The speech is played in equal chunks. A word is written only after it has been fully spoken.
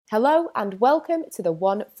Hello and welcome to the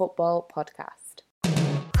OneFootball podcast.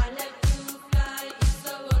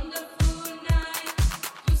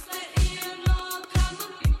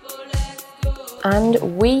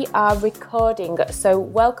 And we are recording, so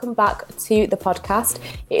welcome back to the podcast.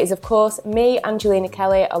 It is, of course, me, Angelina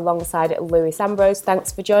Kelly, alongside Lewes Ambrose.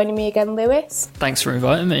 Thanks for joining me again, Lewes. Thanks for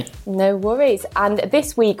inviting me. No worries. And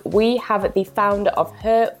this week we have the founder of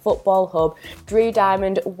Her Football Hub, Drew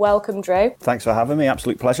Diamond. Welcome, Drew. Thanks for having me.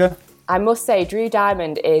 Absolute pleasure. I must say, Drew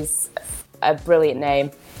Diamond is a brilliant name.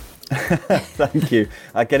 Thank you.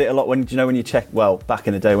 I get it a lot when you check, well, back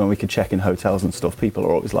in the day when we could check in hotels and stuff, people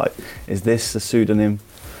are always like, is this a pseudonym?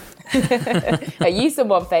 Are you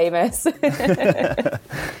someone famous?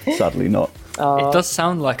 Sadly not. Oh. It does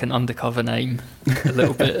sound like an undercover name, a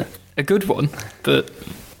little bit. A good one, but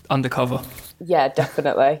undercover. Yeah,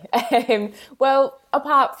 definitely. Well,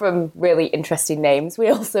 apart from really interesting names, we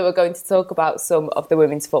also are going to talk about some of the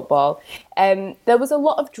women's football. There was a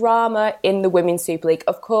lot of drama in the Women's Super League.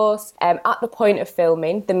 Of course, at the point of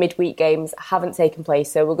filming, the midweek games haven't taken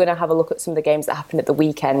place, so we're going to have a look at some of the games that happened at the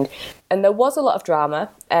weekend. And there was a lot of drama.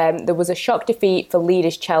 There was a shock defeat for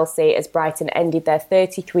leaders Chelsea as Brighton ended their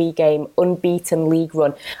 33-game unbeaten league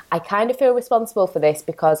run. I kind of feel responsible for this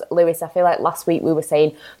because, Lewis, I feel like last week we were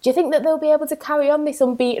saying, do you think that they'll be able to carry on this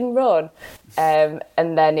unbeaten run?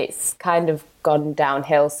 And then it's kind of gone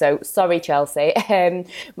downhill. So sorry, Chelsea.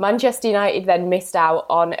 Manchester United then missed out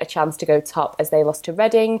on a chance to go top as they lost to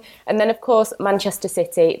Reading. And then, of course, Manchester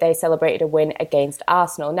City, they celebrated a win against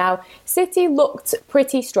Arsenal. Now, City looked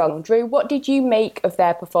pretty strong. Drew, what did you make of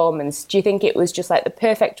their performance? Do you think it was just like the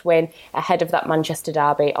perfect win ahead of that Manchester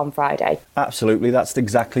derby on Friday? Absolutely. That's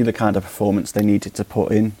exactly the kind of performance they needed to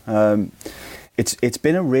put in. It's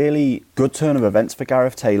been a really good turn of events for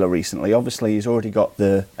Gareth Taylor recently. Obviously, he's already got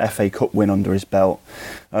the FA Cup win under his belt.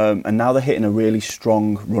 And now they're hitting a really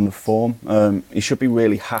strong run of form. He should be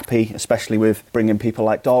really happy, especially with bringing people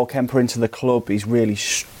like Dahl Kemper into the club. He's really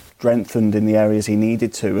strengthened in the areas he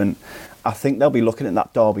needed to. And I think they'll be looking at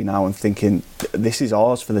that derby now and thinking, this is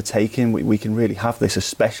ours for the taking. We can really have this,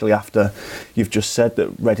 especially after you've just said that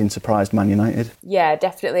Reading surprised Man United. Yeah,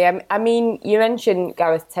 definitely. I mean, you mentioned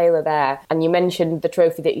Gareth Taylor there, and you mentioned the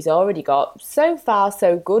trophy that he's already got. So far,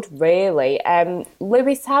 so good, really.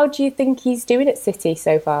 Lewis, how do you think he's doing at City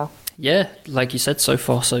so far? Yeah, like you said, so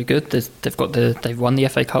far so good. They've won the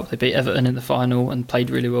FA Cup. They beat Everton in the final and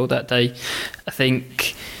played really well that day. I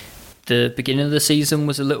think the beginning of the season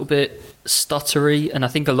was a little bit stuttery, and I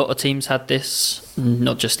think a lot of teams had this,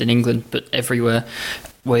 not just in England but everywhere,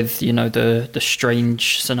 with the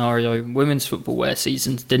strange scenario in women's football where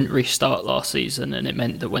seasons didn't restart last season, and it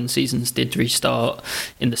meant that when seasons did restart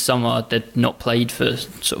in the summer, they'd not played for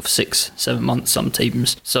sort of 6-7 months, some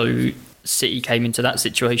teams. So City came into that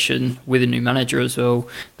situation with a new manager as well.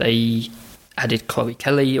 They added Chloe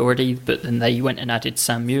Kelly already, but then they went and added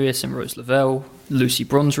Sam Mewis and Rose Lavelle. Lucy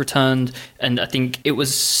Bronze returned, and I think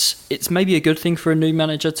it's maybe a good thing for a new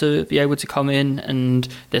manager to be able to come in, and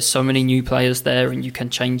there's so many new players there and you can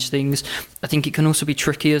change things. I think it can also be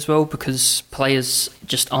tricky as well because players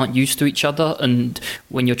just aren't used to each other, and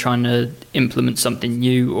when you're trying to implement something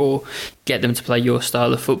new or get them to play your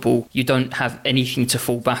style of football, you don't have anything to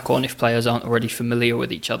fall back on if players aren't already familiar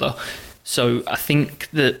with each other. So I think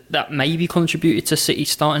that maybe contributed to City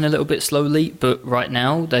starting a little bit slowly, but right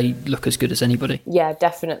now they look as good as anybody. Yeah,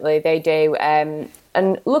 definitely, they do.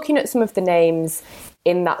 And looking at some of the names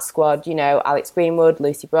in that squad, Alex Greenwood,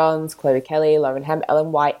 Lucy Bronze, Chloe Kelly, Lauren Hemp,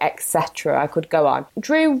 Ellen White, etc. I could go on.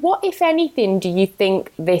 Drew, what, if anything, do you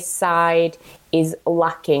think this side is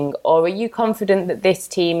lacking? Or are you confident that this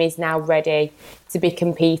team is now ready to be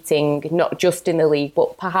competing, not just in the league,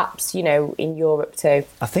 but perhaps, in Europe too?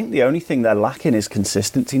 I think the only thing they're lacking is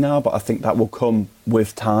consistency now, but I think that will come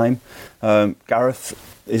with time. Gareth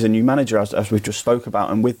is a new manager, as we've just spoke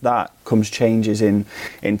about, and with that comes changes in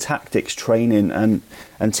tactics, training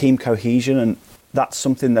and team cohesion, and that's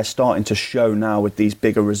something they're starting to show now with these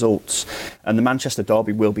bigger results, and the Manchester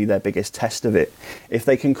derby will be their biggest test of it. If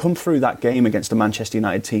they can come through that game against the Manchester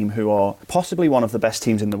United team, who are possibly one of the best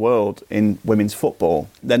teams in the world in women's football,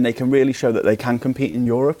 then they can really show that they can compete in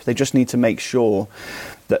Europe. They just need to make sure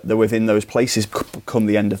that they're within those places come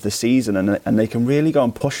the end of the season, and they can really go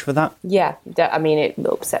and push for that. Yeah, I mean, it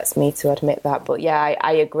upsets me to admit that, but yeah,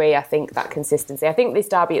 I agree. I think that consistency. I think this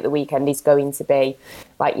derby at the weekend is going to be,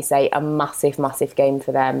 like you say, a massive, massive game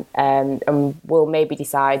for them, and will maybe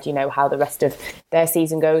decide, how the rest of their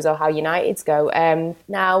season goes or how United's go.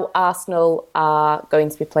 Now, Arsenal are going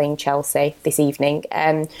to be playing Chelsea this evening.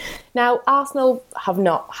 Now, Arsenal have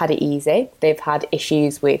not had it easy. They've had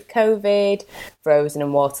issues with COVID, frozen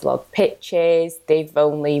and waterlogged pitches. They've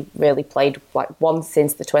only really played once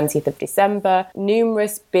since the 20th of December.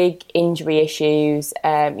 Numerous big injury issues,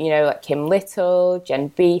 like Kim Little, Jen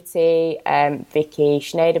Beattie, Vicky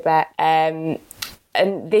Schneiderbeck.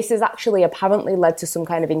 And this has actually apparently led to some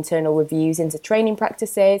kind of internal reviews into training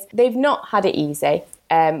practices. They've not had it easy.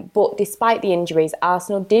 But despite the injuries,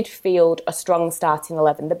 Arsenal did field a strong starting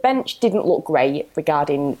 11. The bench didn't look great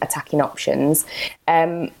regarding attacking options.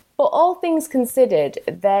 But all things considered,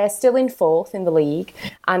 they're still in fourth in the league.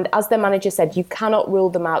 And as their manager said, you cannot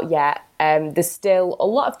rule them out yet. There's still a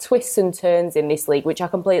lot of twists and turns in this league, which I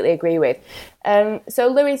completely agree with. So,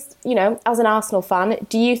 Lewes, as an Arsenal fan,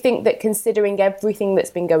 do you think that considering everything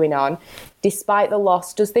that's been going on, despite the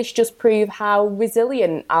loss, does this just prove how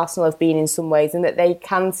resilient Arsenal have been in some ways and that they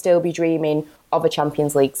can still be dreaming of a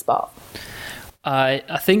Champions League spot?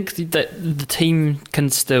 I think that the team can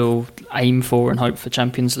still aim for and hope for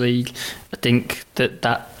Champions League. I think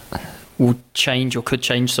that will change, or could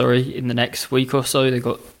change, in the next week or so. They've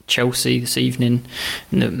got Chelsea this evening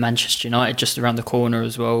and Manchester United just around the corner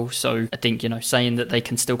as well. So I think, saying that they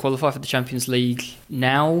can still qualify for the Champions League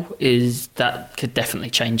now that could definitely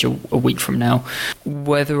change a week from now.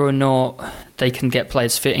 Whether or not they can get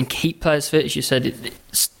players fit and keep players fit, as you said,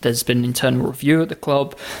 there's been an internal review at the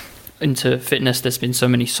club into fitness. There's been so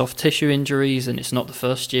many soft tissue injuries, and it's not the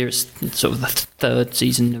first year, it's sort of the third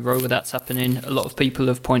season in a row where that's happening. A lot of people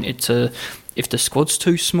have pointed to if the squad's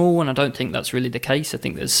too small, and I don't think that's really the case. I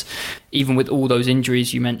think there's, even with all those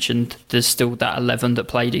injuries you mentioned, there's still that 11 that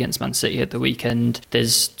played against Man City at the weekend.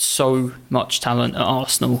 There's so much talent at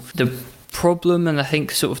Arsenal. The problem, and I think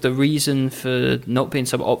sort of the reason for not being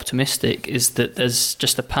so optimistic, is that there's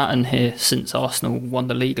just a pattern here since Arsenal won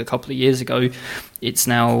the league a couple of years ago. It's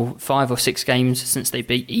now 5 or 6 games since they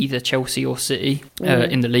beat either Chelsea or City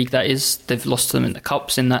in the league, that is. They've lost to them in the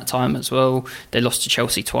Cups in that time as well. They lost to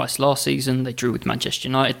Chelsea twice last season. They drew with Manchester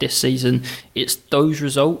United this season. It's those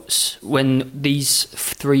results, when these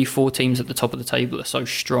 3-4 teams at the top of the table are so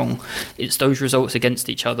strong, it's those results against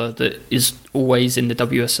each other that is always, in the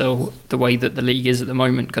WSL, the way that the league is at the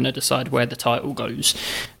moment, going to decide where the title goes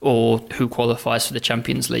or who qualifies for the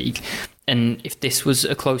Champions League. And if this was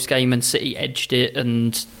a close game and City edged it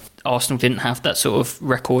and Arsenal didn't have that sort of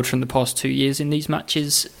record from the past 2 years in these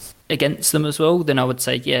matches against them as well, then I would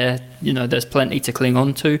say, there's plenty to cling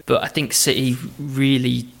on to. But I think City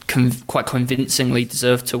really quite convincingly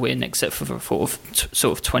deserved to win, except for sort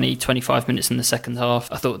of 20-25 minutes in the second half.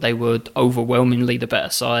 I thought they were overwhelmingly the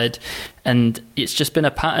better side, and it's just been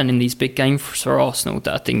a pattern in these big games for Arsenal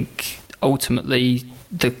that I think ultimately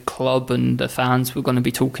the club and the fans were going to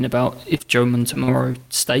be talking about if Joe Montemurro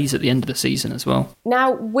stays at the end of the season as well.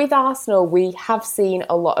 Now, with Arsenal, we have seen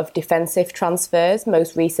a lot of defensive transfers.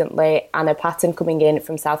 Most recently, Anna Patton coming in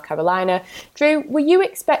from South Carolina. Drew, were you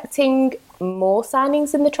expecting more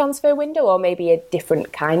signings in the transfer window, or maybe a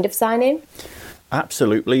different kind of signing?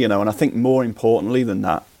 Absolutely, and I think more importantly than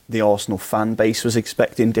that, the Arsenal fan base was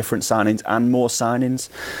expecting different signings and more signings.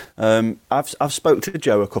 I've spoke to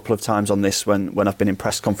Joe a couple of times on this when I've been in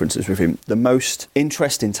press conferences with him. The most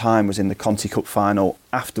interesting time was in the Conti Cup final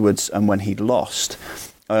afterwards, and when he'd lost.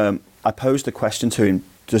 I posed a question to him: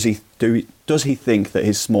 Does he think that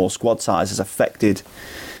his small squad size has affected,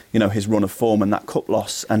 his run of form and that cup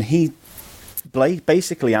loss? And he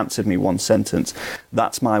basically answered me one sentence: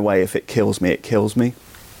 "That's my way. If it kills me, it kills me."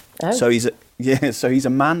 Oh. So he's a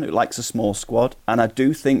man who likes a small squad. And I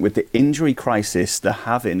do think with the injury crisis they're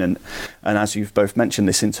having, and as you've both mentioned,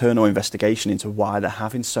 this internal investigation into why they're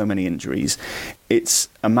having so many injuries, it's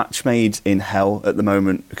a match made in hell at the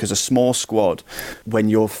moment, because a small squad, when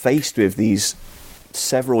you're faced with these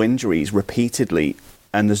several injuries repeatedly,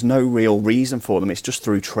 and there's no real reason for them, it's just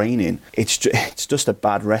through training, it's just a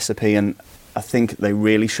bad recipe. And I think they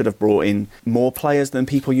really should have brought in more players than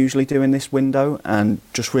people usually do in this window, and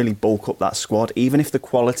just really bulk up that squad. Even if the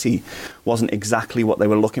quality wasn't exactly what they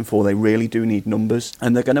were looking for, they really do need numbers,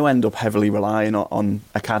 and they're going to end up heavily relying on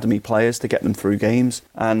academy players to get them through games.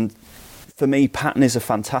 And for me, Patton is a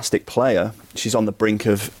fantastic player. She's on the brink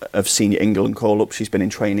of senior England call-up. She's been in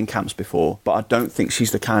training camps before, but I don't think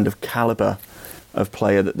she's the kind of calibre of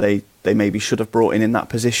player that they maybe should have brought in that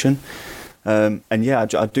position. I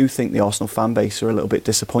do think the Arsenal fan base are a little bit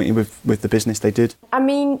disappointed with the business they did. I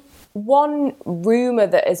mean, one rumour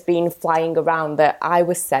that has been flying around that I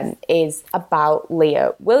was sent is about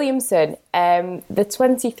Leah Williamson. The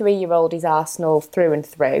 23-year-old is Arsenal through and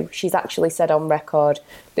through. She's actually said on record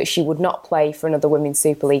that she would not play for another Women's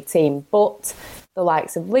Super League team, but The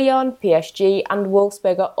likes of Lyon, PSG and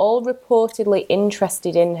Wolfsburg are all reportedly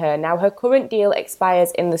interested in her. Now, her current deal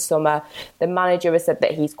expires in the summer. The manager has said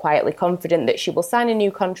that he's quietly confident that she will sign a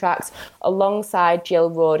new contract alongside Jill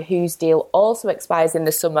Roord, whose deal also expires in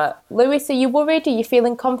the summer. Lewis, are you worried? Are you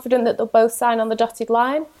feeling confident that they'll both sign on the dotted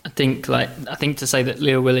line? I think to say that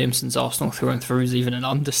Leah Williamson's Arsenal through and through is even an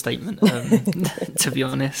understatement, to be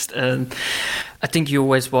honest. I think you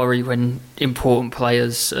always worry when important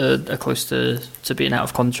players are close to being out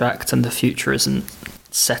of contract and the future isn't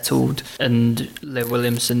settled. And Leah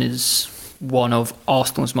Williamson is one of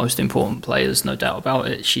Arsenal's most important players, no doubt about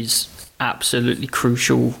it. She's absolutely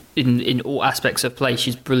crucial in all aspects of play.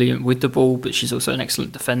 She's brilliant with the ball, but she's also an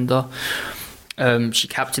excellent defender. She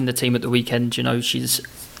captained the team at the weekend. You know, she's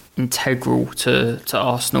integral to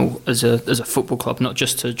Arsenal as a football club, not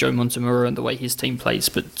just to Joe Montemurro and the way his team plays,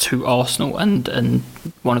 but to Arsenal, and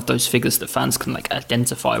one of those figures that fans can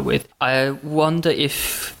identify with. I wonder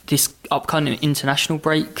if this upcoming international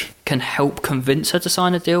break can help convince her to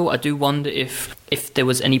sign a deal. I do wonder if there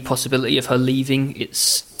was any possibility of her leaving.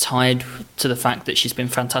 It's tied to the fact that she's been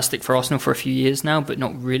fantastic for Arsenal for a few years now, but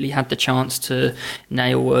not really had the chance to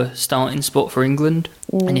nail a starting spot for England.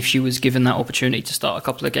 And if she was given that opportunity to start a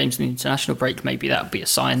couple of games in the international break, maybe that would be a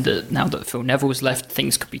sign that now that Phil Neville's left,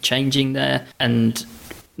 things could be changing there. And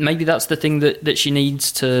maybe that's the thing that she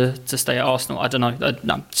needs to stay at Arsenal. I don't know.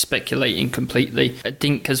 I'm speculating completely. I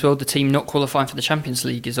think as well the team not qualifying for the Champions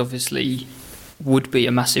League is obviously would be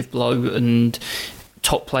a massive blow, and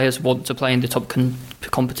top players want to play in the top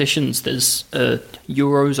competitions. There's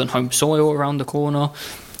Euros on home soil around the corner.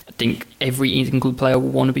 I think every England player will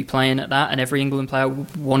want to be playing at that, and every England player will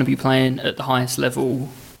want to be playing at the highest level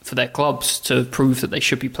for their clubs to prove that they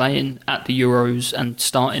should be playing at the Euros and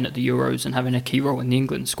starting at the Euros and having a key role in the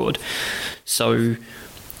England squad. So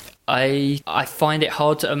I find it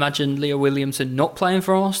hard to imagine Leah Williamson not playing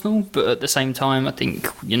for Arsenal, but at the same time, I think,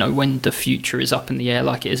 you know, when the future is up in the air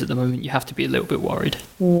like it is at the moment, you have to be a little bit worried.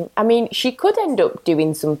 I mean, she could end up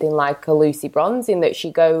doing something like a Lucy Bronze in that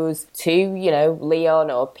she goes to, you know, Lyon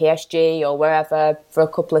or PSG or wherever for a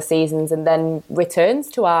couple of seasons and then returns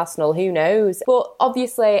to Arsenal. Who knows? But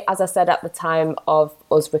obviously, as I said at the time of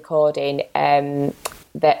us recording,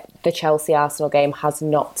 that the Chelsea-Arsenal game has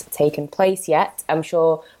not taken place yet. I'm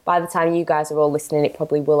sure by the time you guys are all listening, it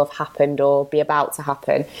probably will have happened or be about to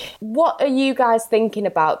happen. What are you guys thinking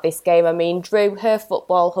about this game? I mean, Drew, Her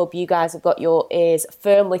Football Hub, you guys have got your ears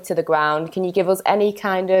firmly to the ground. Can you give us any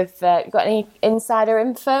kind of, got any insider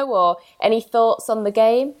info or any thoughts on the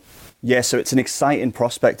game? Yeah, so it's an exciting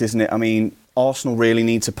prospect, isn't it? I mean, Arsenal really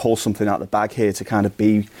need to pull something out of the bag here to kind of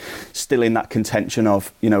be still in that contention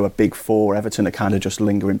of, you know, a big four. Everton are kind of just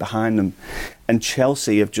lingering behind them. And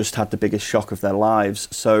Chelsea have just had the biggest shock of their lives.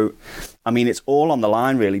 So, I mean, it's all on the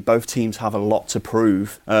line, really. Both teams have a lot to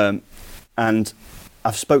prove. And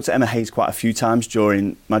I've spoke to Emma Hayes quite a few times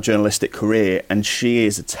during my journalistic career, and she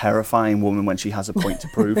is a terrifying woman when she has a point to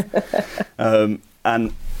prove.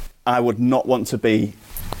 And I would not want to be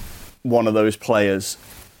one of those players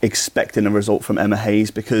expecting a result from Emma Hayes,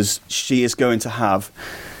 because she is going to have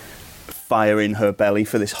fire in her belly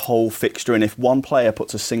for this whole fixture, and if one player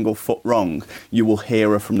puts a single foot wrong, you will hear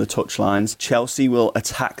her from the touchlines. Chelsea will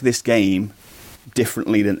attack this game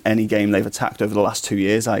differently than any game they've attacked over the last 2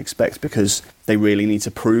 years, I expect, because they really need to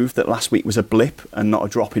prove that last week was a blip and not a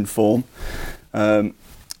drop in form. And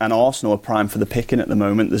Arsenal are primed for the picking at the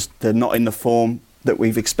moment. They're not in the form that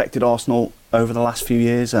we've expected Arsenal over the last few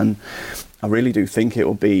years, and I really do think it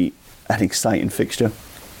will be an exciting fixture.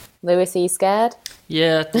 Lewis, are you scared?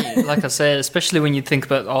 Yeah, like I said, especially when you think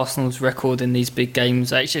about Arsenal's record in these big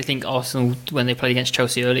games. I actually think Arsenal, when they played against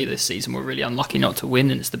Chelsea earlier this season, were really unlucky not to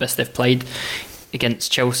win, and it's the best they've played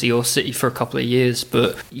against Chelsea or City for a couple of years.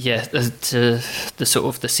 But yeah, the sort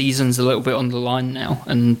of the season's a little bit on the line now,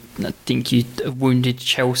 and I think a wounded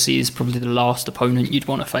Chelsea is probably the last opponent you'd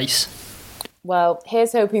want to face. Well,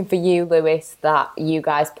 here's hoping for you, Lewis, that you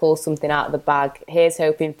guys pull something out of the bag. Here's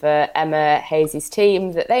hoping for Emma Hayes'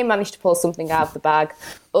 team that they manage to pull something out of the bag.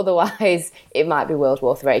 Otherwise, it might be World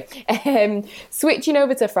War III. Switching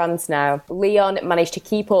over to France now. Lyon managed to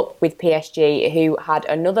keep up with PSG, who had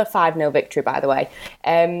another 5-0 victory, by the way.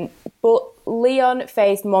 But Lyon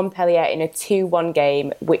faced Montpellier in a 2-1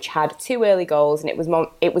 game, which had 2 early goals, and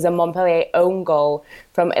it was a Montpellier own goal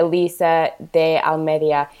from Elisa de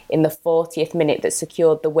Almeida in the 40th minute that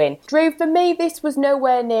secured the win. Drew, for me, this was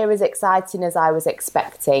nowhere near as exciting as I was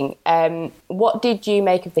expecting. What did you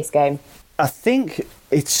make of this game? I think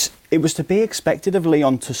it was to be expected of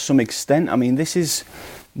Lyon to some extent. I mean, this is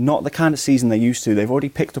not the kind of season they're used to. They've already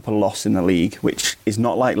picked up a loss in the league, which is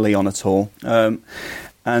not like Lyon at all.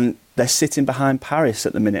 and they're sitting behind Paris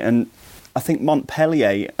at the minute. And I think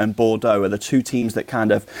Montpellier and Bordeaux are the two teams that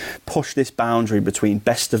kind of push this boundary between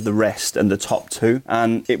best of the rest and the top two.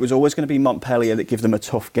 And it was always going to be Montpellier that give them a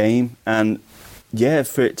tough game. And yeah,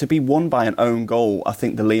 for it to be won by an own goal, I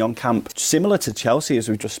think the Lyon camp, similar to Chelsea as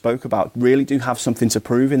we just spoke about, really do have something to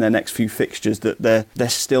prove in their next few fixtures, that they're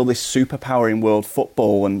still this superpower in world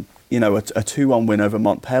football. And, you know, a 2-1 win over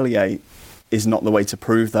Montpellier is not the way to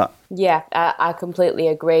prove that. Yeah, I completely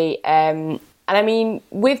agree. And I mean,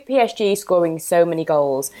 with PSG scoring so many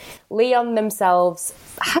goals, Lyon themselves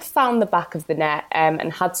have found the back of the net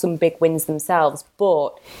and had some big wins themselves.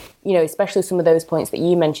 But, you know, especially some of those points that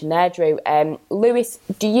you mentioned there, Drew. Lewes,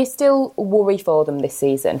 do you still worry for them this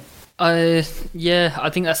season? Yeah, I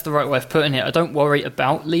think that's the right way of putting it. I don't worry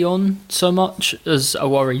about Lyon so much as I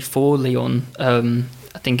worry for Lyon.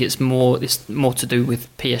 I think it's more to do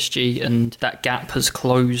with PSG, and that gap has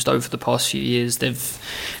closed over the past few years. They've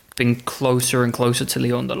been closer and closer to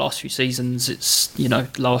Lyon the last few seasons. It's, you know,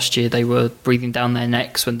 last year they were breathing down their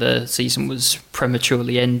necks when the season was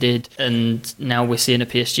prematurely ended, and now we're seeing a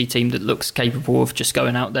PSG team that looks capable of just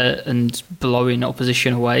going out there and blowing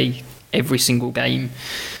opposition away every single game.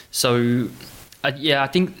 So I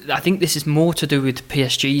think this is more to do with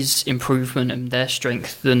PSG's improvement and their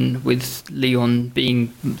strength than with Lyon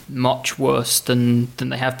being much worse than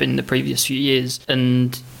they have been in the previous few years.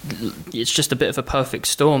 And it's just a bit of a perfect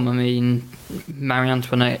storm. I mean,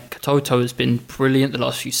 Marie-Antoinette Katoto has been brilliant the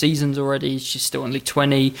last few seasons already. She's still only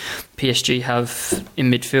 20. PSG have in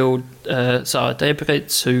midfield Sarah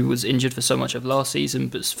Debritz, who was injured for so much of last season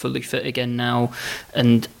but is fully fit again now,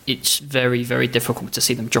 and it's very, very difficult to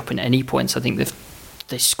see them dropping any points. I think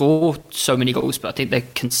they score so many goals, but I think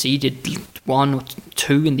they've conceded 1 or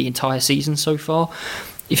 2 in the entire season so far.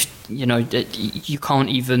 If you know, you can't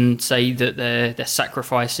even say that they're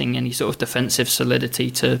sacrificing any sort of defensive solidity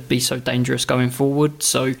to be so dangerous going forward.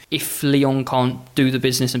 So if Lyon can't do the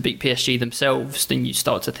business and beat PSG themselves, then you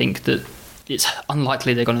start to think that it's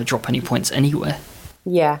unlikely they're going to drop any points anywhere.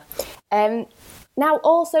 Yeah. Now,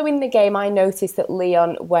 also in the game, I noticed that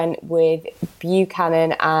Lyon went with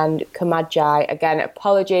Buchanan and Kamadjai. Again,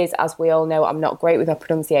 apologies, as we all know, I'm not great with our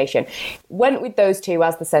pronunciation. Went with those two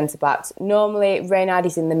as the centre-backs. Normally, Reynard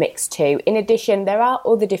is in the mix too. In addition, there are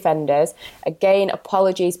other defenders. Again,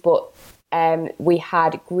 apologies, but we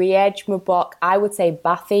had Griege Mabok, I would say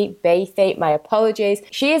Bathy, my apologies.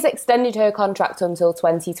 She has extended her contract until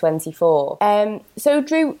 2024. So,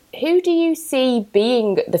 Drew, who do you see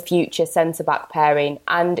being the future centre-back pairing?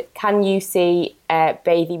 And can you see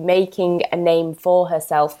Bathy making a name for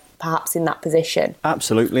herself, perhaps in that position?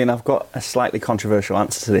 Absolutely, and I've got a slightly controversial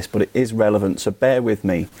answer to this, but it is relevant, so bear with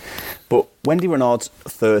me. But Wendy Renard's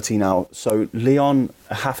 30 now, so Lyon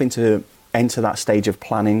are having to enter that stage of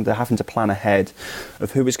planning. They're having to plan ahead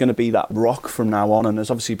of who is going to be that rock from now on, and there's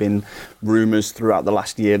obviously been rumours throughout the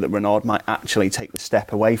last year that Renard might actually take the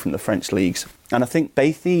step away from the French leagues. And I think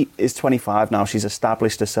Bathy is 25 now. She's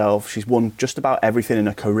established herself. She's won just about everything in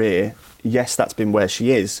her career. Yes, that's been where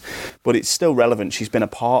she is, but it's still relevant. She's been a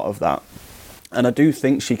part of that. And I do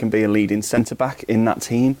think she can be a leading centre-back in that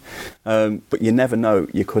team. But you never know.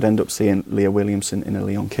 You could end up seeing Leah Williamson in a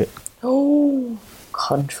Lyon kit. Oh,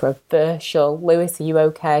 controversial. Lewes, are you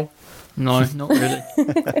okay? No, not really.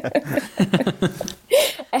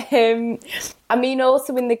 I mean,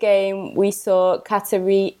 also in the game, we saw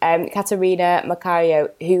Katerina Macario,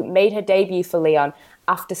 who made her debut for Lyon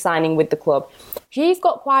after signing with the club. She's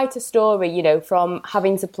got quite a story, you know, from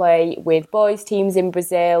having to play with boys' teams in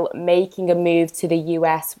Brazil, making a move to the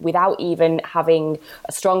US without even having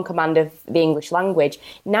a strong command of the English language.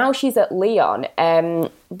 Now she's at Lyon.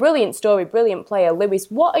 Brilliant story, brilliant player. Lewes,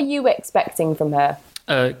 what are you expecting from her?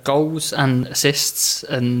 Goals and assists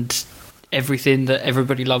and everything that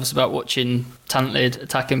everybody loves about watching talented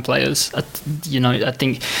attacking players. I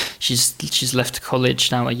think she's left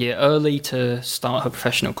college now a year early to start her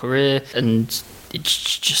professional career, and it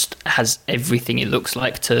just has everything it looks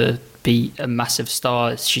like to be a massive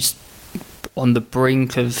star. She's on the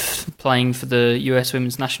brink of playing for the US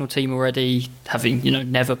women's national team already, having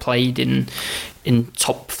never played in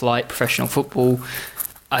top flight professional football.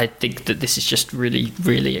 I think that this is just really,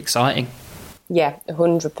 really exciting. Yeah,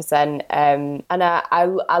 100%. And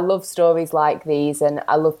I love stories like these, and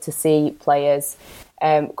I love to see players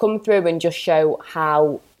come through and just show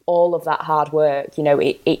how all of that hard work,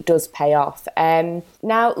 it does pay off.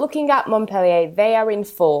 Now, looking at Montpellier, they are in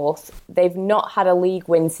 4th. They've not had a league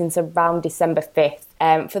win since around December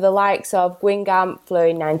 5th. For the likes of Guingamp,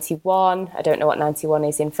 Fleury 91, I don't know what 91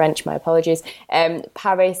 is in French, my apologies,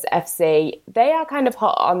 Paris FC, they are kind of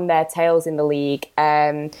hot on their tails in the league,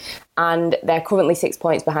 and they're currently 6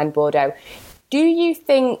 points behind Bordeaux. Do you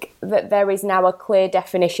think that there is now a clear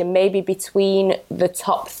definition maybe between the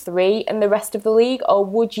top 3 and the rest of the league, or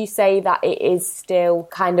would you say that it is still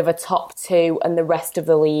kind of a top 2 and the rest of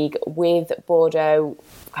the league, with Bordeaux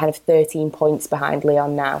kind of 13 points behind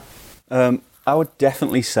Lyon now? I would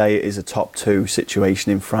definitely say it is a top 2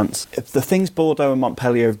 situation in France. The things Bordeaux and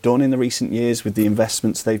Montpellier have done in the recent years with the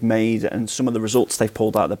investments they've made and some of the results they've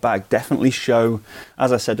pulled out of the bag definitely show,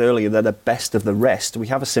 as I said earlier, they're the best of the rest. We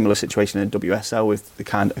have a similar situation in WSL with the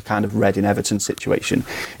kind of Reading Everton situation.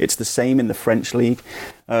 It's the same in the French league.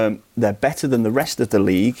 They're better than the rest of the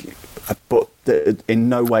league, but in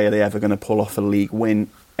no way are they ever going to pull off a league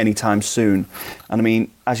win anytime soon. And I mean,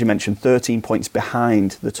 as you mentioned, 13 points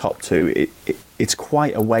behind the top 2. It's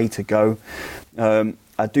quite a way to go.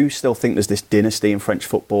 I do still think there's this dynasty in French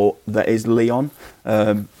football that is Lyon.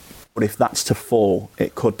 But if that's to fall,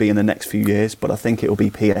 it could be in the next few years. But I think it will be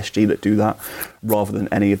PSG that do that rather than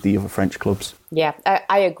any of the other French clubs. Yeah,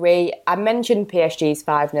 I agree. I mentioned PSG's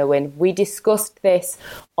 5-0 win. We discussed this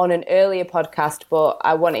on an earlier podcast, but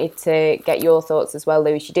I wanted to get your thoughts as well,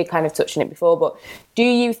 Lewis. You did kind of touch on it before, but do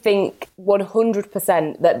you think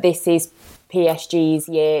 100% that this is PSG's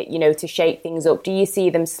year, to shake things up? Do you see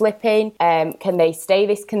them slipping? Can they stay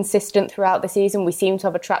this consistent throughout the season? We seem to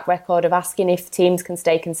have a track record of asking if teams can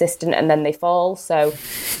stay consistent and then they fall. So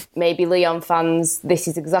maybe Lyon fans, this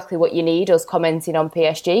is exactly what you need, us commenting on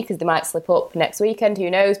PSG, because they might slip up next weekend, who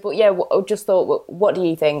knows? But yeah, I just thought, what do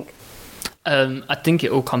you think? I think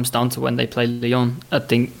it all comes down to when they play Lyon. I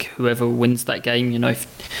think whoever wins that game,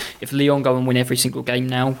 if Lyon go and win every single game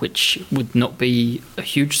now, which would not be a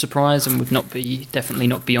huge surprise and would definitely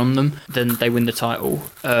not be on them, then they win the title.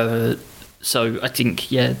 So I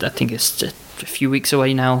think it's just a few weeks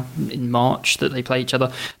away now in March that they play each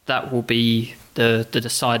other. That will be the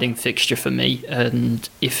deciding fixture for me. And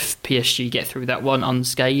if PSG get through that one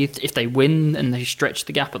unscathed, if they win and they stretch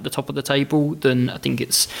the gap at the top of the table, then I think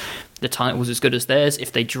it's the title's as good as theirs.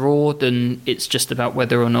 If they draw, then it's just about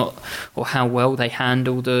whether or not, or how well they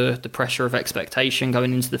handle the pressure of expectation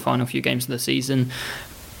going into the final few games of the season.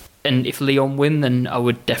 And if Lyon win, then I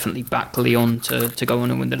would definitely back Lyon to go on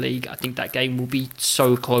and win the league. I think that game will be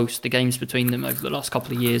so close. The games between them over the last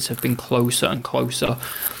couple of years have been closer and closer.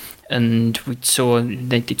 And we saw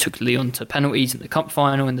they took Lyon to penalties in the cup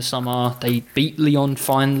final in the summer. They beat Lyon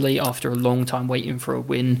finally after a long time waiting for a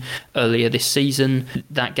win earlier this season.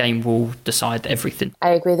 That game will decide everything.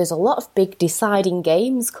 I agree. There's a lot of big deciding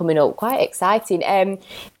games coming up. Quite exciting.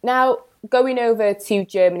 Now, going over to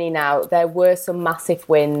Germany now, there were some massive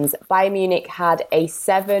wins. Bayern Munich had a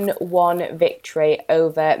 7-1 victory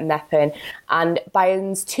over Meppen, and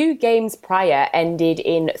Bayern's 2 games prior ended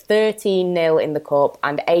in 13-0 in the Cup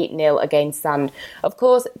and 8-0 against Sand. Of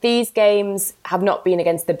course, these games have not been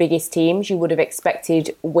against the biggest teams. You would have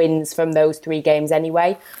expected wins from those 3 games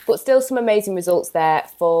anyway, but still some amazing results there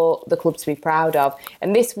for the club to be proud of.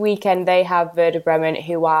 And this weekend they have Werder Bremen,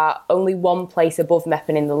 who are only 1 place above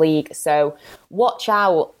Meppen in the league. So watch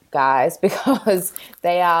out, guys, because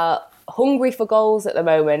they are hungry for goals at the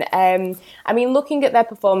moment. I mean, looking at their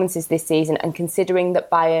performances this season and considering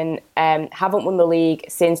that Bayern haven't won the league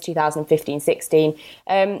since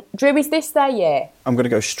 2015-16, Drew, is this their year? I'm going to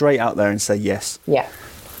go straight out there and say yes. Yeah.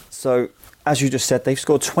 So, as you just said, they've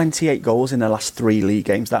scored 28 goals in their last 3 league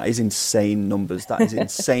games. That is insane numbers. That is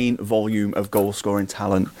insane volume of goal-scoring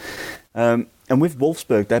talent. And with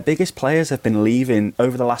Wolfsburg, their biggest players have been leaving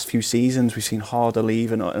over the last few seasons. We've seen Harder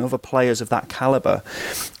leave and other players of that calibre.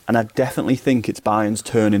 And I definitely think it's Bayern's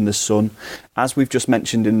turn in the sun. As we've just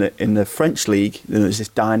mentioned in the French league, there's this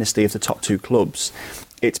dynasty of the top 2 clubs.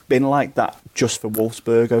 It's been like that just for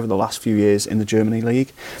Wolfsburg over the last few years in the Germany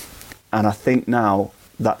league. And I think now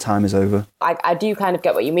that time is over. I do kind of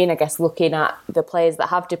get what you mean. I guess looking at the players that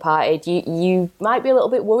have departed, you might be a little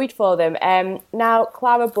bit worried for them. Now,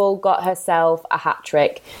 Clara Bull got herself a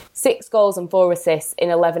hat-trick. 6 goals and 4 assists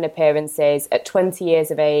in 11 appearances at 20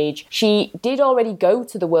 years of age. She did already go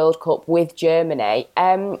to the World Cup with Germany.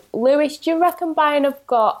 Lewis, do you reckon Bayern have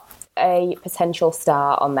got a potential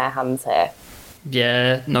star on their hands here?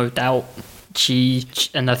 Yeah, no doubt.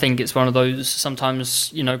 And I think it's one of those,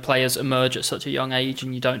 sometimes, players emerge at such a young age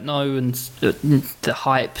and you don't know, and the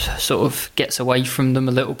hype sort of gets away from them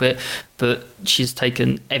a little bit, but she's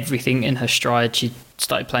taken everything in her stride. She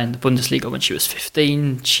started playing the Bundesliga when she was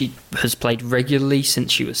 15. She has played regularly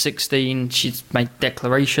since she was 16. She's made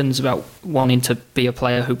declarations about wanting to be a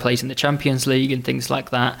player who plays in the Champions League and things like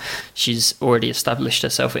that. She's already established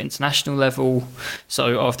herself at international level.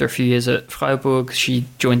 So after a few years at Freiburg, she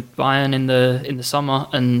joined Bayern in the summer,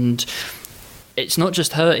 and it's not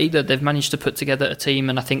just her either. They've managed to put together a team,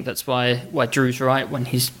 and I think that's why Drew's right when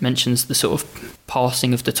he mentions the sort of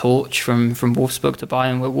passing of the torch from Wolfsburg to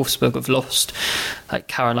Bayern, where Wolfsburg have lost like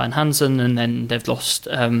Caroline Hansen, and then they've lost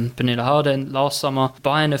Pernilla Harden last summer.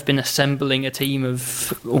 Bayern have been assembling a team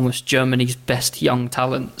of almost Germany's best young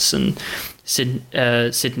talents, and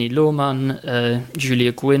Sydney Lohmann,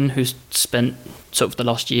 Julia Gwynn, who's spent sort of the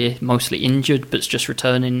last year mostly injured but's just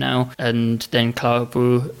returning now, and then Clara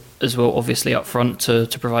Bou as well, obviously up front to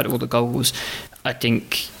provide all the goals. I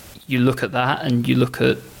think you look at that and you look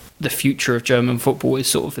at the future of German football is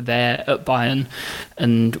sort of there at Bayern,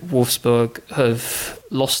 and Wolfsburg have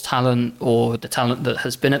lost talent, or the talent that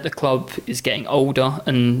has been at the club is getting older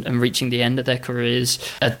and reaching the end of their careers.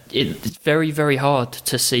 It's very, very hard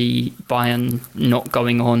to see Bayern not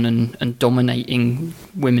going on and dominating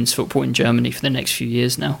women's football in Germany for the next few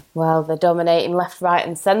years now. Well, they're dominating left, right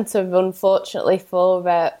and centre, unfortunately, for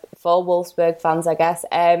Wolfsburg fans, I guess.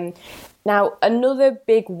 Now, another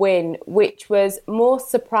big win, which was more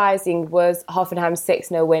surprising, was Hoffenheim's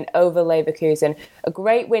 6-0 win over Leverkusen. A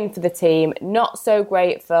great win for the team, not so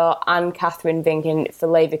great for Anne-Catherine Vinken for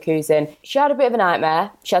Leverkusen. She had a bit of a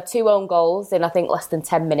nightmare. She had 2 own goals in, I think, less than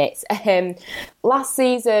 10 minutes. Last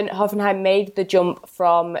season, Hoffenheim made the jump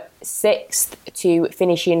from 6th to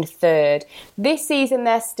finishing 3rd. This season,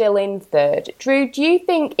 they're still in 3rd. Drew, do you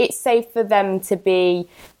think it's safe for them to be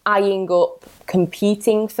eyeing up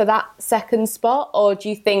competing for that second spot, or do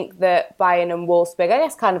you think that Bayern and Wolfsburg, I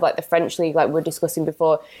guess kind of like the French league like we were discussing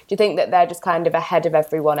before, do you think that they're just kind of ahead of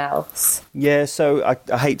everyone else? Yeah, so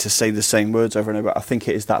I hate to say the same words over and over, but I think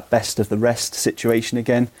it is that best of the rest situation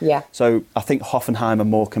again. Yeah. So I think Hoffenheim are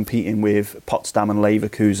more competing with Potsdam and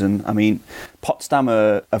Leverkusen. I mean, Potsdam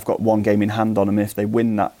have got 1 game in hand on them. If they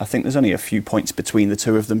win that, I think there's only a few points between the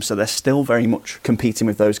two of them, so they're still very much competing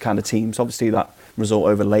with those kind of teams. Obviously that result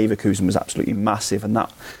over Leverkusen was absolutely massive, and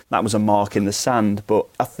that was a mark in the sand. But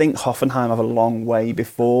I think Hoffenheim have a long way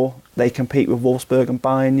before they compete with Wolfsburg and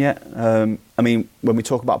Bayern yet. I mean, when we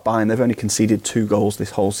talk about Bayern, they've only conceded 2 goals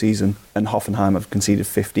this whole season, and Hoffenheim have conceded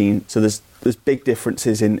 15. So there's big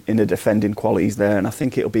differences in the defending qualities there, and I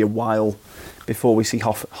think it'll be a while before we see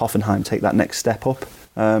Hoffenheim take that next step up.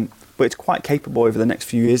 But it's quite capable over the next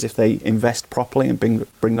few years if they invest properly and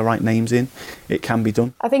bring the right names in. It can be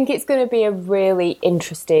done. I think it's going to be a really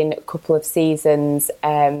interesting couple of seasons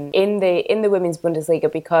in the Women's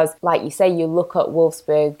Bundesliga, because, like you say, you look at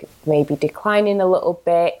Wolfsburg maybe declining a little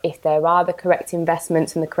bit. If there are the correct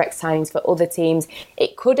investments and the correct signings for other teams,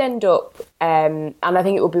 it could end up, and I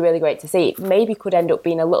think it would be really great to see, it maybe could end up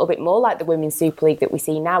being a little bit more like the Women's Super League that we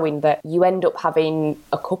see now, in that you end up having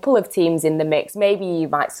a couple of teams in the mix. Maybe you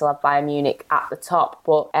might still have Bayern Munich at the top,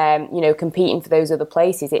 but competing for those other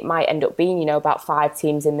places, it might end up being about 5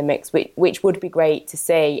 teams in the mix, which would be great to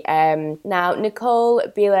see. Now, Nicole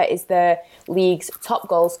Bieler is the league's top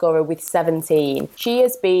goal scorer with 17. She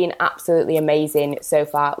has been absolutely amazing so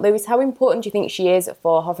far. Lewis, how important do you think she is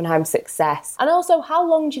for Hoffenheim's success? And also, how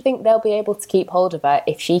long do you think they'll be able to keep hold of her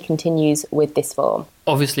if she continues with this form?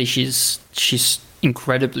 Obviously, she's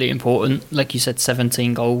incredibly important. Like you said,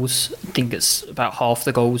 17 goals. I think it's about half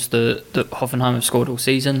the goals that Hoffenheim have scored all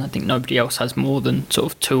season. I think nobody else has more than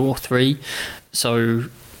sort of 2 or 3. So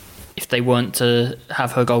if they weren't to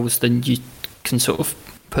have her goals, then you can sort of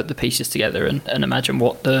put the pieces together and imagine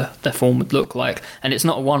what their form would look like. And it's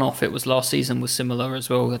not a one-off. It was last season was similar as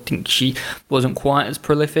well. I think she wasn't quite as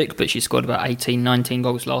prolific, but she scored about 18, 19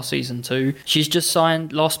 goals last season too. She's just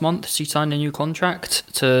signed last month. She signed a new contract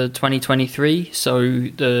to 2023. So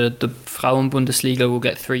the Frauen-Bundesliga will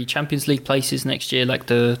get 3 Champions League places next year, like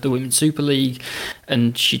the Women's Super League.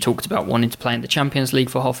 And she talked about wanting to play in the Champions League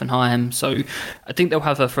for Hoffenheim. So I think they'll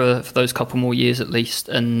have her for those couple more years at least.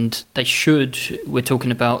 And they should, we're talking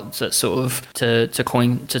about that sort of, to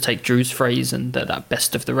take Drew's phrase, and that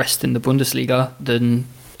best of the rest in the Bundesliga, then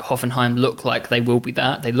Hoffenheim look like they will be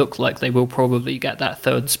that. They look like they will probably get that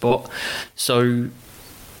 3rd spot. So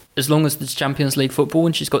as long as it's Champions League football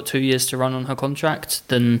and she's got 2 years to run on her contract,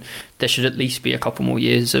 then there should at least be a couple more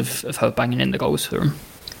years of her banging in the goals for them.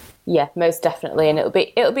 Yeah, most definitely, and it'll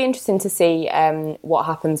be interesting to see what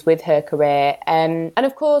happens with her career. And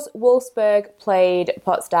of course, Wolfsburg played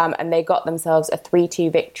Potsdam, and they got themselves a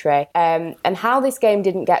 3-2 victory. And how this game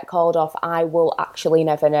didn't get called off, I will actually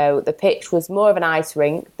never know. The pitch was more of an ice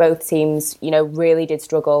rink. Both teams, really did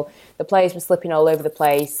struggle. The players were slipping all over the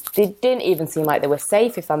place. They didn't even seem like they were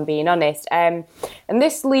safe, if I'm being honest. And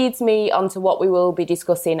this leads me on to what we will be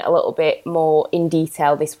discussing a little bit more in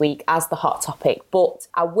detail this week as the hot topic. But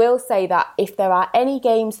I will say that if there are any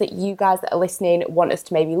games that you guys that are listening want us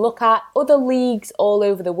to maybe look at, other leagues all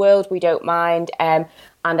over the world, we don't mind. And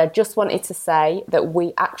I just wanted to say that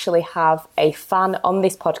we actually have a fan on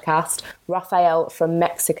this podcast, Rafael from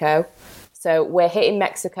Mexico. So we're hitting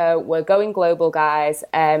Mexico, we're going global, guys.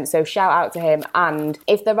 So shout out to him. And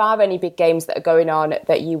if there are any big games that are going on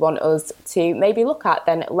that you want us to maybe look at,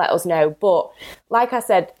 then let us know. But like I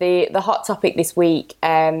said, the hot topic this week,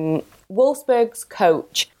 Wolfsburg's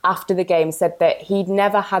coach after the game said that he'd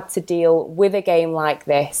never had to deal with a game like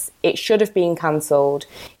this. It should have been cancelled.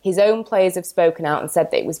 His own players have spoken out and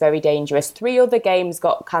said that it was very dangerous. 3 other games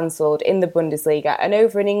got cancelled in the Bundesliga, and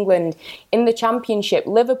over in England, in the Championship,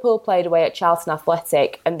 Liverpool played away at Charlton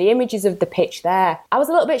Athletic, and the images of the pitch there, I was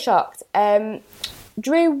a little bit shocked.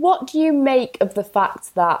 Drew, what do you make of the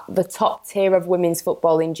fact that the top tier of women's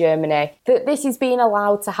football in Germany, that this is being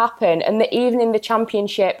allowed to happen, and that even in the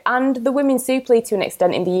Championship and the Women's Super League to an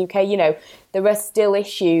extent in the UK, there are still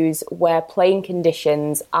issues where playing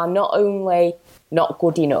conditions are not only not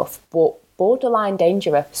good enough, but borderline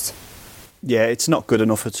dangerous? Yeah, it's not good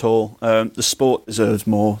enough at all. The sport deserves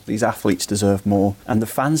more, these athletes deserve more, and the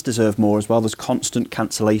fans deserve more as well. There's constant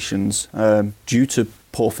cancellations due to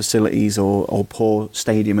poor facilities or poor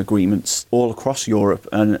stadium agreements all across Europe,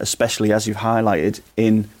 and especially, as you've highlighted,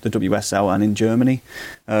 in the WSL and in Germany.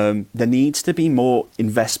 There needs to be more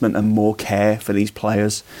investment and more care for these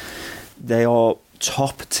players. They are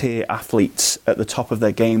top tier athletes at the top of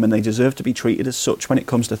their game, and they deserve to be treated as such when it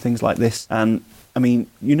comes to things like this. And I mean,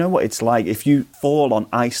 you know what it's like. If you fall on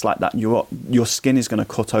ice like that, your skin is going to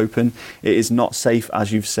cut open. It is not safe,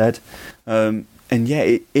 as you've said. And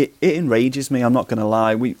yeah, it enrages me, I'm not going to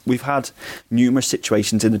lie. We've had numerous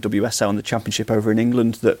situations in the WSL and the Championship over in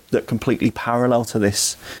England that completely parallel to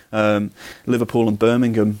this. Liverpool and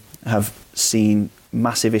Birmingham have seen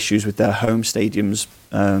massive issues with their home stadiums.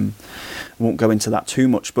 Won't go into that too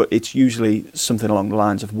much, but it's usually something along the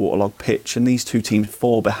lines of waterlogged pitch, and these two teams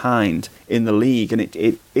fall behind in the league, and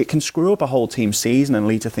it can screw up a whole team's season and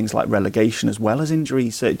lead to things like relegation as well as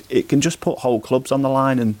injuries. So it can just put whole clubs on the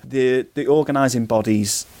line, and the organising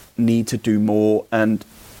bodies need to do more and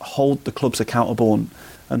hold the clubs accountable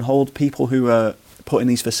and hold people who are putting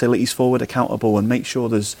these facilities forward accountable, and make sure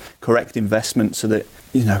there's correct investment so that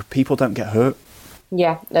people don't get hurt.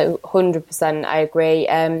 Yeah, no, 100%, I agree.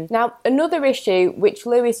 Now, another issue, which,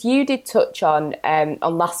 Lewis, you did touch on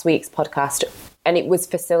last week's podcast, and it was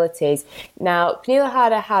facilities. Now, Pernille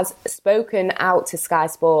Harder has spoken out to Sky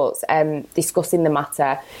Sports discussing the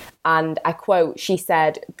matter, and I quote, she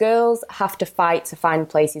said, "Girls have to fight to find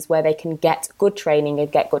places where they can get good training and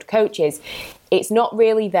get good coaches. It's not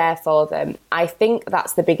really there for them. I think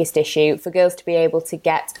that's the biggest issue, for girls to be able to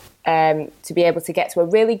get to a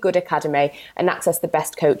really good academy and access the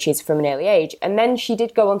best coaches from an early age." And then she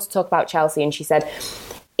did go on to talk about Chelsea, and she said,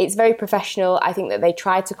 "It's very professional. I think that they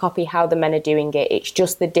try to copy how the men are doing it. It's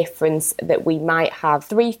just the difference that we might have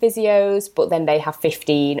 3 physios, but then they have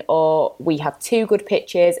 15, or we have 2 good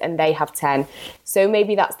pitches and they have 10. So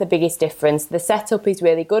maybe that's the biggest difference. The setup is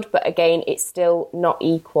really good, but again, it's still not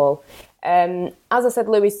equal." As I said,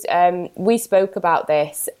 Lewis, we spoke about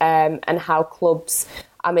this and how clubs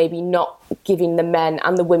are maybe not giving the men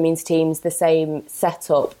and the women's teams the same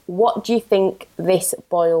setup. What do you think this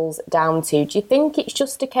boils down to? Do you think it's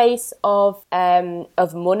just a case of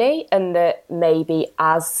money, and that maybe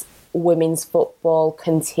as women's football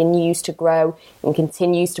continues to grow and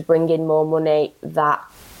continues to bring in more money, that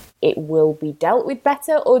it will be dealt with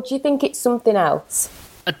better? Or do you think it's something else?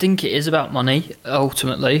 I think it is about money,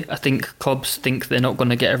 ultimately. I think clubs think they're not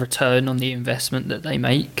going to get a return on the investment that they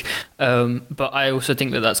make. But I also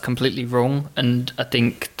think that that's completely wrong. And I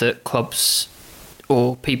think that clubs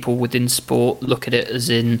or people within sport look at it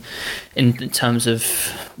as in terms of,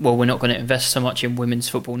 well, we're not going to invest so much in women's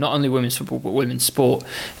football, not only women's football, but women's sport,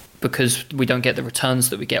 because we don't get the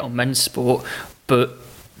returns that we get on men's sport. But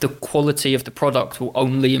the quality of the product will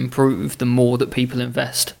only improve the more that people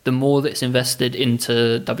invest. The more that's invested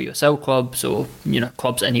into WSL clubs or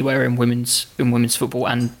clubs anywhere in women's football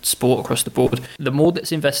and sport across the board, the more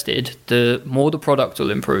that's invested, the more the product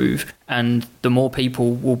will improve, and the more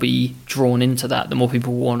people will be drawn into that. The more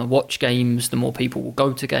people will want to watch games, the more people will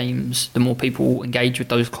go to games, the more people will engage with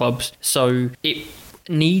those clubs. So it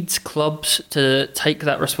needs clubs to take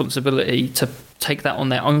that responsibility, to take that on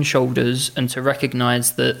their own shoulders, and to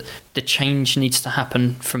recognise that the change needs to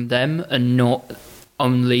happen from them, and not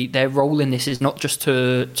only their role in this is not just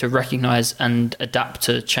to recognise and adapt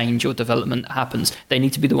to change or development that happens. They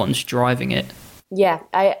need to be the ones driving it. Yeah,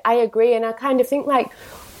 I agree. And I kind of think, like,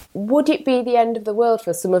 would it be the end of the world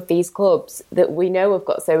for some of these clubs that we know have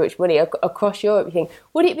got so much money across Europe? You think,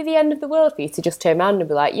 would it be the end of the world for you to just turn around and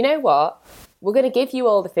be like, you know what? We're going to give you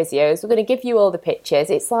all the physios. We're going to give you all the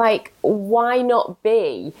pitches. It's like, why not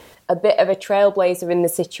be a bit of a trailblazer in the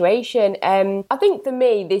situation? I think for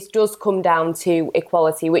me, this does come down to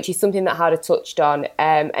equality, which is something that Hada touched on.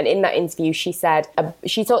 And in that interview, she said,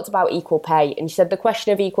 she talked about equal pay. And she said the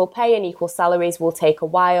question of equal pay and equal salaries will take a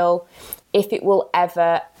while, if it will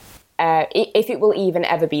even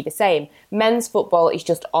ever be the same. Men's football is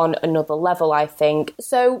just on another level, I think.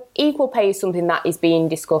 So equal pay is something that is being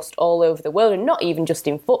discussed all over the world, and not even just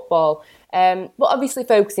in football. But obviously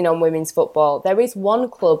focusing on women's football, there is one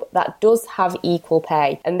club that does have equal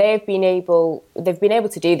pay, and they've been able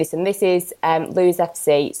to do this, and this is Lewes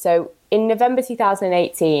FC. So in November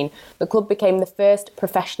 2018, the club became the first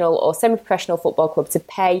professional or semi-professional football club to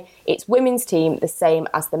pay its women's team the same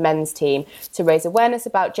as the men's team, to raise awareness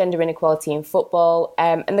about gender inequality in football.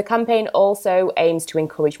 And the campaign also aims to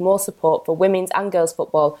encourage more support for women's and girls'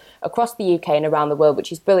 football across the UK and around the world,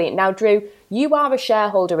 which is brilliant. Now, Drew, you are a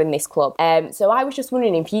shareholder in this club. So I was just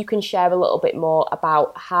wondering if you can share a little bit more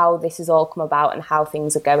about how this has all come about and how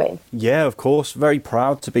things are going. Yeah, of course. Very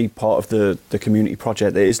proud to be part of the community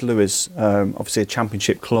project that is Lewes, obviously a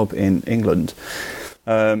championship club in England.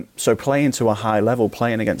 So playing to a high level,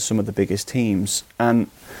 playing against some of the biggest teams.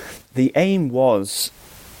 And the aim was,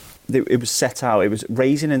 it was set out, it was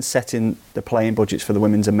raising and setting the playing budgets for the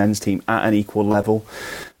women's and men's team at an equal level.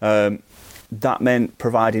 That meant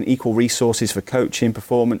providing equal resources for coaching,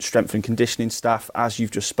 performance, strength and conditioning staff, as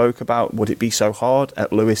you've just spoke about. Would it be so hard?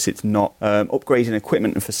 At Lewes, it's not. Upgrading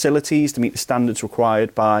equipment and facilities to meet the standards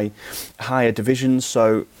required by higher divisions.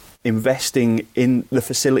 So investing in the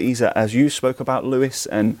facilities, as you spoke about, Lewes,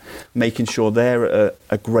 and making sure they're at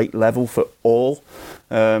a great level for all.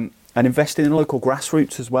 And investing in local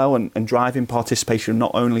grassroots as well, and driving participation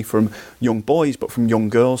not only from young boys but from young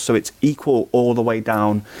girls, so it's equal all the way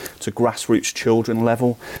down to grassroots children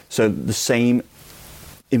level. So the same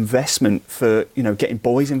investment for getting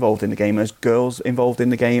boys involved in the game as girls involved in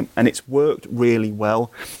the game, and it's worked really well.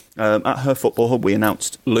 At Her Football Hub, we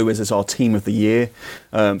announced Lewes as our team of the year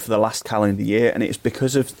for the last calendar year, and it's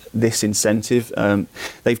because of this incentive.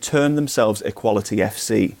 They've termed themselves Equality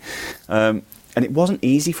FC. And it wasn't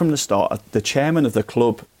easy from the start. The chairman of the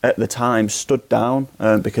club at the time stood down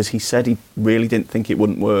because he said he really didn't think it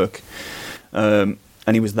wouldn't work. And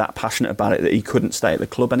he was that passionate about it that he couldn't stay at the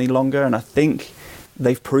club any longer. And I think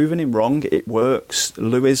they've proven him wrong. It works.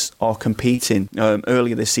 Lewes are competing.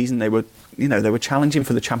 Earlier this season, they were challenging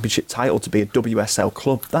for the championship title to be a WSL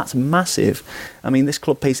club. That's massive. I mean, this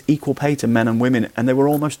club pays equal pay to men and women, and they were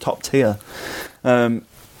almost top tier.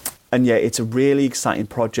 And yeah, it's a really exciting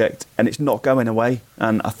project, and it's not going away.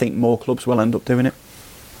 And I think more clubs will end up doing it.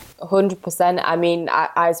 100%. I mean,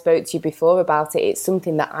 I spoke to you before about it. It's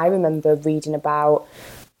something that I remember reading about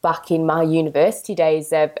back in my university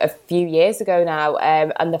days a few years ago now.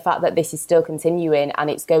 And the fact that this is still continuing and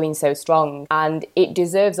it's going so strong, and it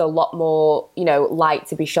deserves a lot more, light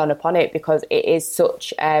to be shone upon it, because it is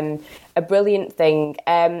such a brilliant thing.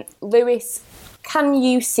 Lewes, can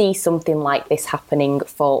you see something like this happening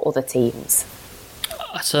for other teams?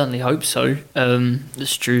 I certainly hope so.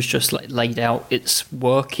 As Drew's just laid out, it's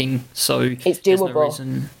working, so it's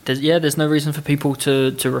doable. There's no reason for people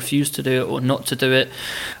to refuse to do it or not to do it.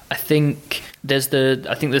 I think there's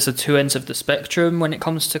the two ends of the spectrum when it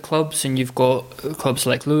comes to clubs, and you've got clubs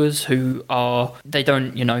like Lewes who they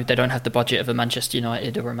don't have the budget of a Manchester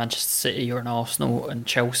United or a Manchester City or an Arsenal and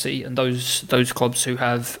Chelsea, and those clubs who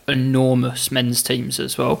have enormous men's teams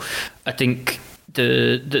as well. I think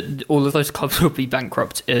all of those clubs would be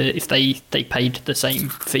bankrupt if they paid the same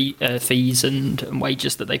fees and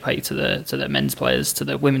wages that they pay to their men's players, to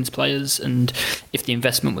their women's players, and if the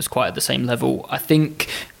investment was quite at the same level. I think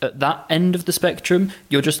at that end of the spectrum,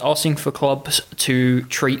 you're just asking for clubs to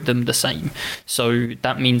treat them the same. So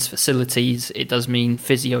that means facilities, it does mean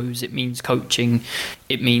physios, it means coaching,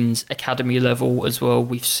 it means academy level as well.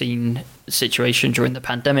 We've seen a situation during the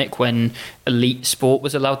pandemic when elite sport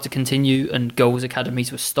was allowed to continue and girls'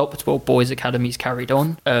 academies were stopped while boys' academies carried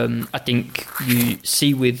on. I think you've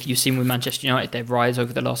seen with Manchester United their rise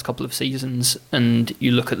over the last couple of seasons, and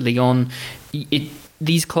you look at Lyon,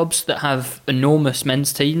 these clubs that have enormous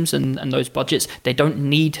men's teams and those budgets, they don't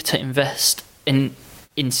need to invest in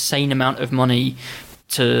insane amount of money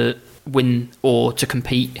to win or to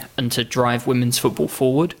compete and to drive women's football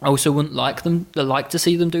forward. I also wouldn't like to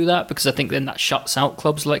see them do that, because I think then that shuts out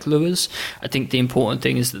clubs like Lewes. I think the important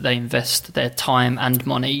thing is that they invest their time and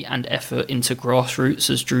money and effort into grassroots,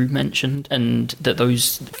 as Drew mentioned, and that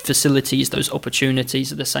those facilities, those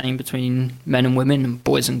opportunities are the same between men and women and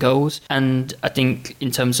boys and girls. And I think in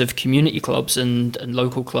terms of community clubs and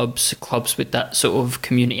local clubs with that sort of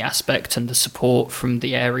community aspect and the support from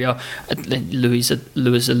the area, Lewes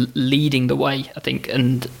are leading the way, I think,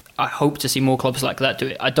 and I hope to see more clubs like that do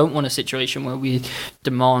it. I don't want a situation where we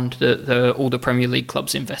demand that all the Premier League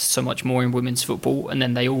clubs invest so much more in women's football and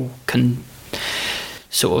then they all can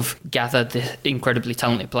sort of gather the incredibly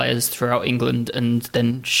talented players throughout England and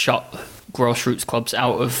then shut grassroots clubs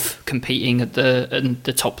out of competing at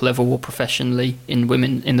the top level or professionally in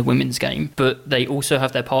the women's game. But they also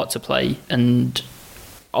have their part to play, and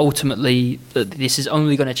ultimately this is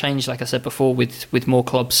only going to change, like I said before, with more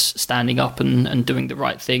clubs standing up and doing the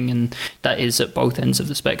right thing, and that is at both ends of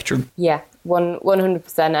the spectrum. Yeah,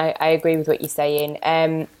 100%. I agree with what you're saying.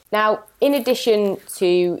 Now, in addition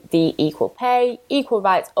to the equal pay, equal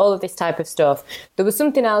rights, all of this type of stuff, there was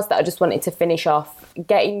something else that I just wanted to finish off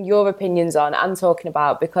getting your opinions on and talking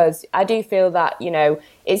about, because I do feel that,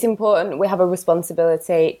 it's important. We have a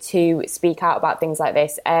responsibility to speak out about things like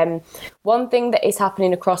this. One thing that is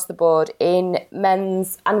happening across the board in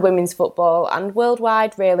men's and women's football and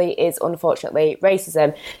worldwide really is, unfortunately,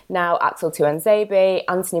 racism. Now, Axel Tuanzebe,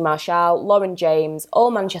 Anthony Martial, Lauren James,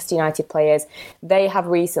 all Manchester United players, they have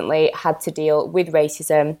recently had to deal with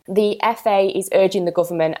racism. The FA is urging the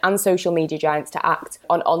government and social media giants to act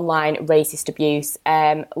on online racist abuse.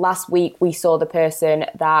 Last week, we saw the person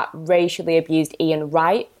that racially abused Ian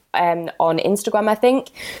Wright on Instagram, I think,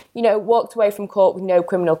 walked away from court with no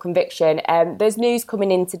criminal conviction. There's news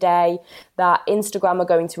coming in today that Instagram are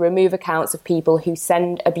going to remove accounts of people who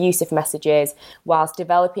send abusive messages, whilst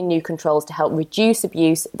developing new controls to help reduce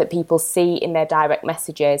abuse that people see in their direct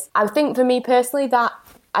messages. I think for me personally, that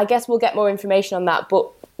I guess we'll get more information on that, but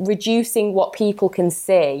reducing what people can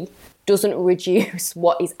see doesn't reduce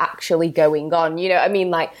what is actually going on. You know what I mean?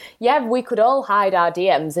 Like, yeah, we could all hide our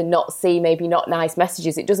DMs and not see maybe not nice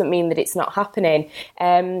messages. It doesn't mean that it's not happening.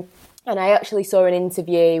 And I actually saw an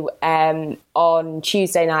interview on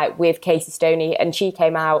Tuesday night with Casey Stoney, and she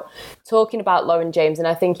came out talking about Lauren James, and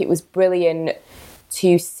I think it was brilliant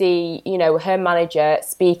to see, her manager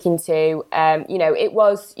speaking to, it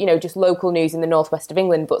was, just local news in the northwest of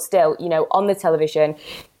England, but still, on the television,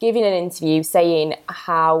 giving an interview saying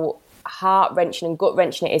how heart-wrenching and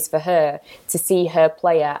gut-wrenching it is for her to see her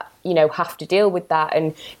player, have to deal with that.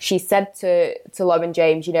 And she said to Lauren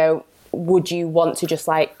James, would you want to just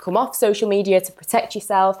come off social media to protect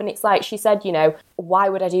yourself? And it's like, she said, why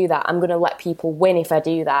would I do that? I'm going to let people win if I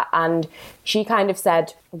do that. And she kind of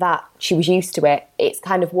said that she was used to it. It's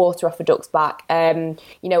kind of water off a duck's back.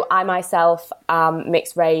 I myself am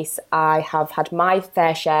mixed race. I have had my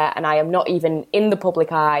fair share, and I am not even in the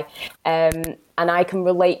public eye. And I can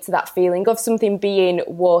relate to that feeling of something being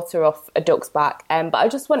water off a duck's back. But I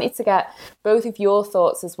just wanted to get both of your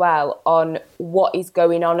thoughts as well on what is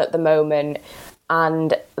going on at the moment,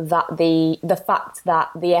 and that the fact that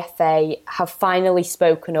the FA have finally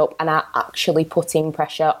spoken up and are actually putting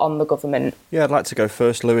pressure on the government. Yeah, I'd like to go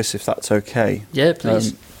first, Lewis, if that's okay. Yeah,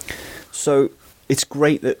 please. So it's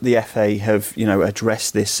great that the FA have,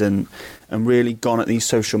 addressed this and really gone at these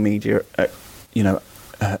social media,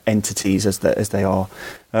 entities as they are.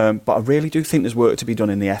 But I really do think there's work to be done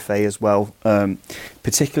in the FA as well,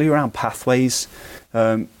 particularly around pathways.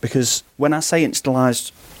 Because when I say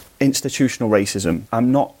institutional racism,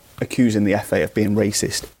 I'm not accusing the FA of being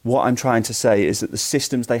racist. What I'm trying to say is that the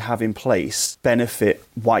systems they have in place benefit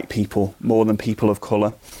white people more than people of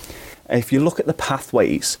colour. If you look at the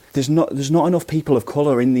pathways, there's not enough people of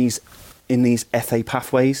colour in these FA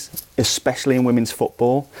pathways, especially in women's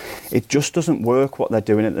football. It just doesn't work what they're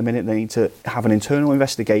doing at the minute. They need to have an internal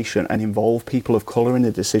investigation and involve people of colour in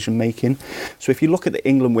the decision making. So if you look at the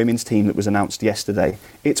England women's team that was announced yesterday,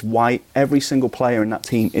 it's white. Every single player in that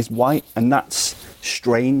team is white, and that's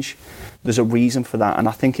strange there's a reason for that, and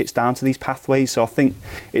I think it's down to these pathways. So I think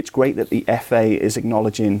it's great that the FA is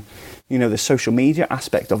acknowledging, you know, the social media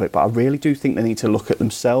aspect of it, but I really do think they need to look at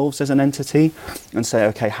themselves as an entity and say,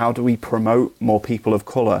 okay, how do we promote more people of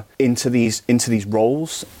colour into these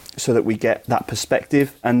roles so that we get that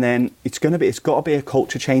perspective? And then it's got to be a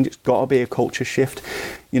culture change. It's got to be a culture shift.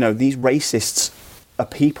 You know, these racists are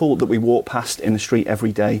people that we walk past in the street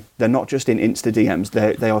every day. They're not just in Insta DMs.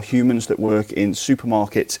 They are humans that work in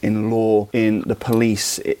supermarkets, in law, in the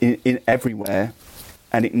police, in everywhere.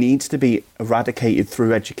 And it needs to be eradicated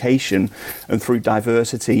through education and through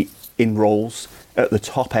diversity in roles at the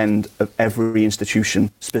top end of every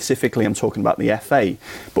institution. Specifically, I'm talking about the FA,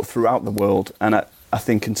 but throughout the world. And I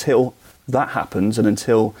think until that happens, and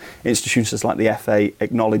until institutions like the FA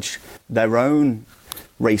acknowledge their own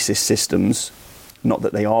racist systems, not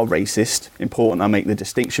that they are racist, important I make the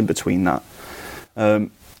distinction between that.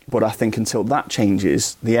 But I think until that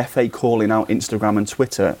changes, the FA calling out Instagram and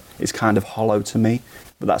Twitter is kind of hollow to me.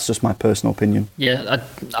 But that's just my personal opinion. Yeah,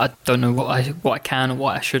 I don't know what I can or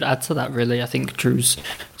what I should add to that, really. I think Drew's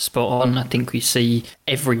spot on. I think we see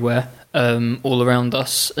everywhere, all around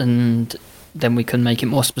us, and then we can make it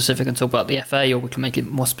more specific and talk about the FA, or we can make it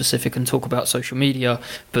more specific and talk about social media.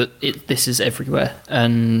 But this is everywhere.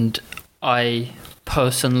 And I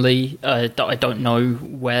personally, I don't know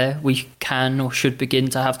where we can or should begin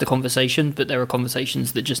to have the conversation, but there are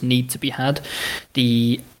conversations that just need to be had.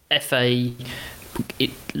 The FA,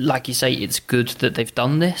 like you say, it's good that they've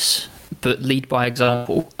done this, but lead by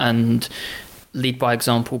example, and lead by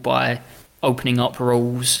example by opening up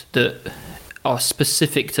rules that are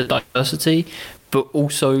specific to diversity, but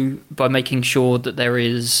also by making sure that there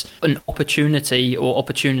is an opportunity or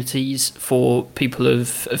opportunities for people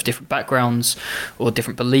of different backgrounds or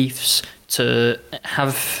different beliefs to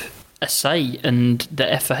have a say. And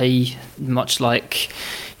the FA, much like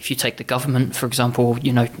if you take the government, for example,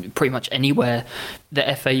 you know, pretty much anywhere, the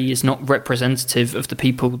FA is not representative of the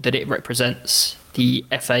people that it represents. The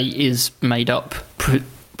FA is made up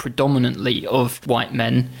predominantly of white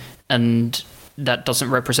men, and that doesn't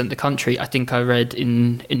represent the country. I think I read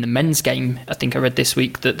in the men's game, I think I read this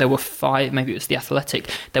week that there were 5, maybe it was the Athletic,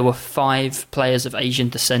 there were 5 players of Asian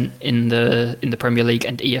descent in the Premier League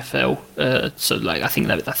and EFL. So like I think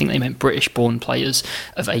they meant British-born players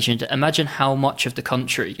of Asian. Imagine how much of the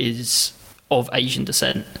country is of Asian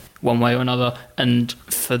descent, one way or another, and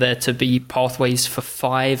for there to be pathways for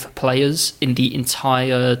 5 players in the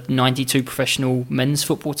entire 92 professional men's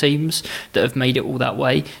football teams that have made it all that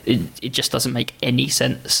way, it just doesn't make any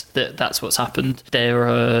sense that that's what's happened.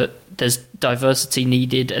 There's diversity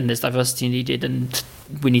needed, and and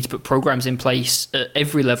we need to put programs in place at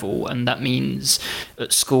every level, and that means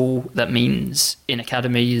at school, that means in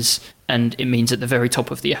academies, and it means at the very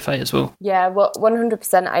top of the FA as well. Yeah, well,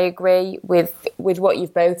 100% I agree with what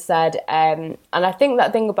you've both said. And I think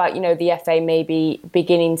that thing about, you know, the FA maybe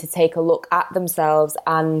beginning to take a look at themselves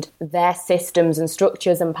and their systems and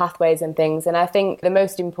structures and pathways and things. And I think the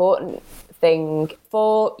most important thing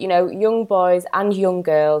for, you know, young boys and young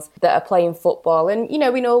girls that are playing football, and, you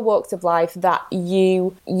know, in all walks of life, that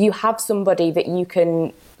you have somebody that you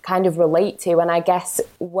can kind of relate to. And I guess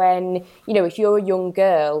when, you know, if you're a young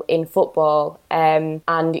girl in football and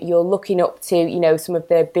you're looking up to, you know, some of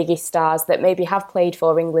the biggest stars that maybe have played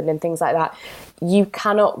for England and things like that, you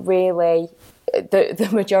cannot really, the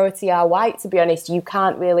majority are white, to be honest, you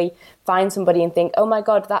can't really find somebody and think, oh my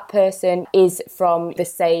God, that person is from the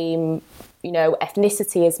same, you know,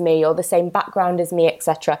 ethnicity as me or the same background as me,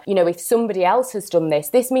 etc. You know, if somebody else has done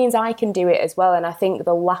this means I can do it as well. And I think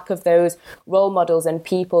the lack of those role models and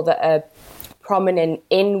people that are prominent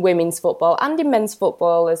in women's football and in men's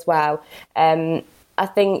football as well, I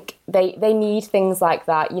think they need things like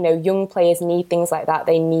that. You know, young players need things like that.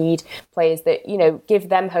 They need players that, you know, give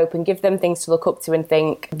them hope and give them things to look up to and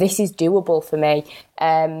think, this is doable for me.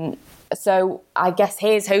 So I guess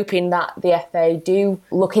here's hoping that the FA do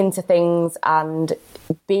look into things and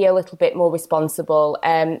be a little bit more responsible.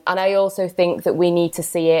 And I also think that we need to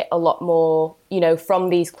see it a lot more, you know, from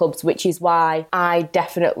these clubs, which is why I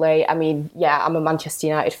definitely, I mean, yeah, I'm a Manchester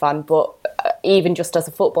United fan, but even just as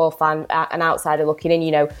a football fan, an outsider looking in,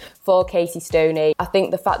 you know, for Casey Stoney, I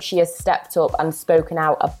think the fact she has stepped up and spoken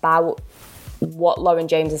out about what Lauren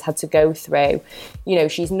James has had to go through, you know,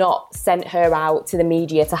 she's not sent her out to the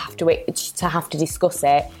media to have to discuss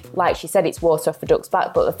it. Like she said, it's water off a duck's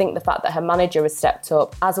back, but I think the fact that her manager has stepped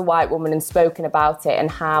up as a white woman and spoken about it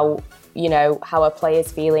and how, you know, how her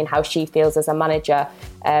players feeling, how she feels as a manager,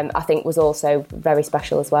 I think was also very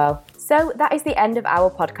special as well. So that is the end of our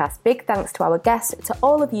podcast. Big thanks to our guests, to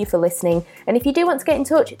all of you for listening. And if you do want to get in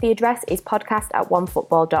touch, the address is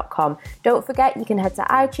podcast@onefootball.com. Don't forget, you can head to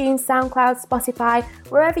iTunes, SoundCloud, Spotify,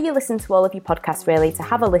 wherever you listen to all of your podcasts really, to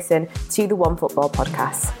have a listen to the OneFootball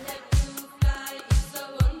podcast.